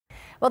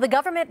Well, the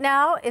government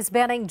now is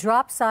banning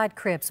drop-side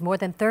cribs. More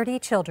than 30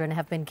 children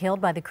have been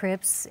killed by the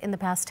cribs in the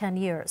past 10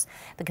 years.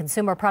 The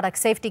Consumer Product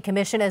Safety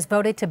Commission has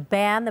voted to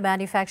ban the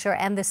manufacture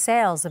and the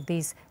sales of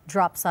these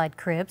drop-side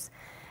cribs.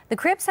 The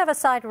cribs have a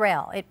side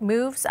rail. It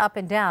moves up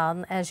and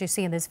down, as you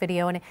see in this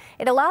video, and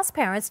it allows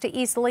parents to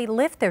easily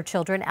lift their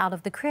children out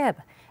of the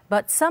crib.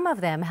 But some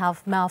of them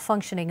have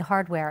malfunctioning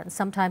hardware, and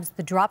sometimes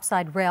the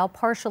drop-side rail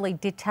partially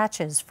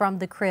detaches from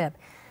the crib.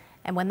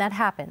 And when that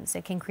happens,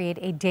 it can create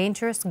a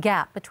dangerous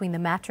gap between the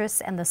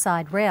mattress and the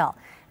side rail,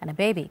 and a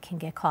baby can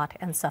get caught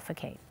and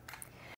suffocate.